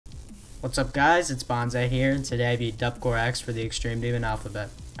What's up guys, it's Bonsai here, and today I beat DubKore X for the Extreme Demon Alphabet.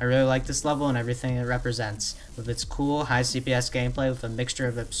 I really like this level and everything it represents. With its cool, high CPS gameplay with a mixture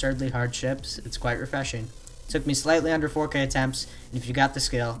of absurdly hard ships, it's quite refreshing. It took me slightly under 4K attempts, and if you got the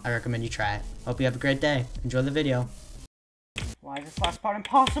skill, I recommend you try it. Hope you have a great day. Enjoy the video. Why is this last part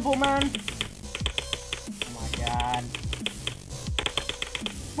impossible, man? Oh my god.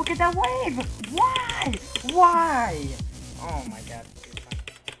 Look at that wave! Why? Why? Oh my god.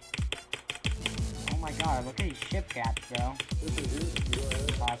 Oh my god, look at these ship gaps, bro.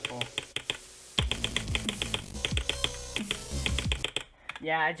 Impossible.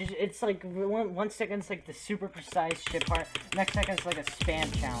 Yeah, it's like one second's like the super precise ship part, next second's like a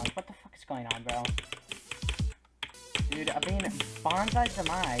spam challenge. What the fuck is going on, bro? Dude, I mean, Bonsai's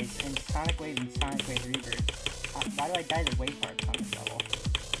Demise and Sonic Wave and Sonic Wave Rebirth. Why do I die the wave parts on this level?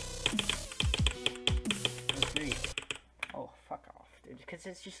 Oh, fuck off, dude. Because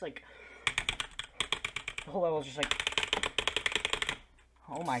it's just like... The whole level's just like...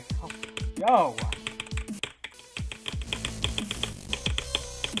 Oh my... Oh, yo!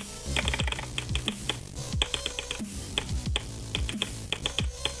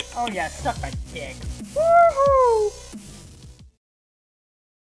 Oh yeah, suck my dick. Woohoo!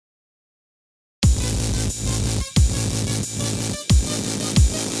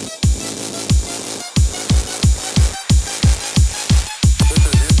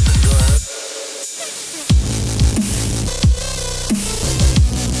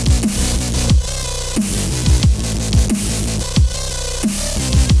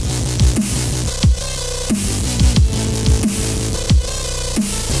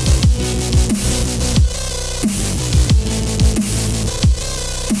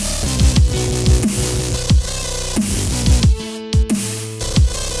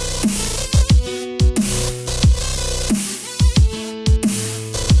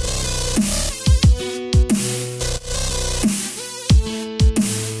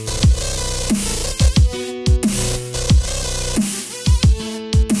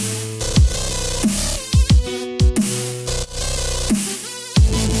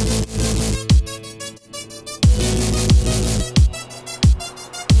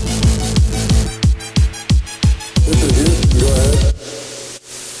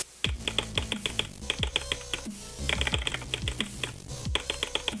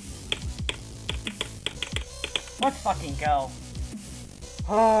 Let's fucking go.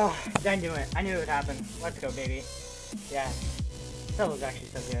 Oh, I knew it. I knew it would happen. Let's go, baby. Yeah. This level's actually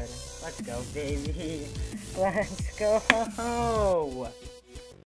so good. Let's go, baby. Let's go.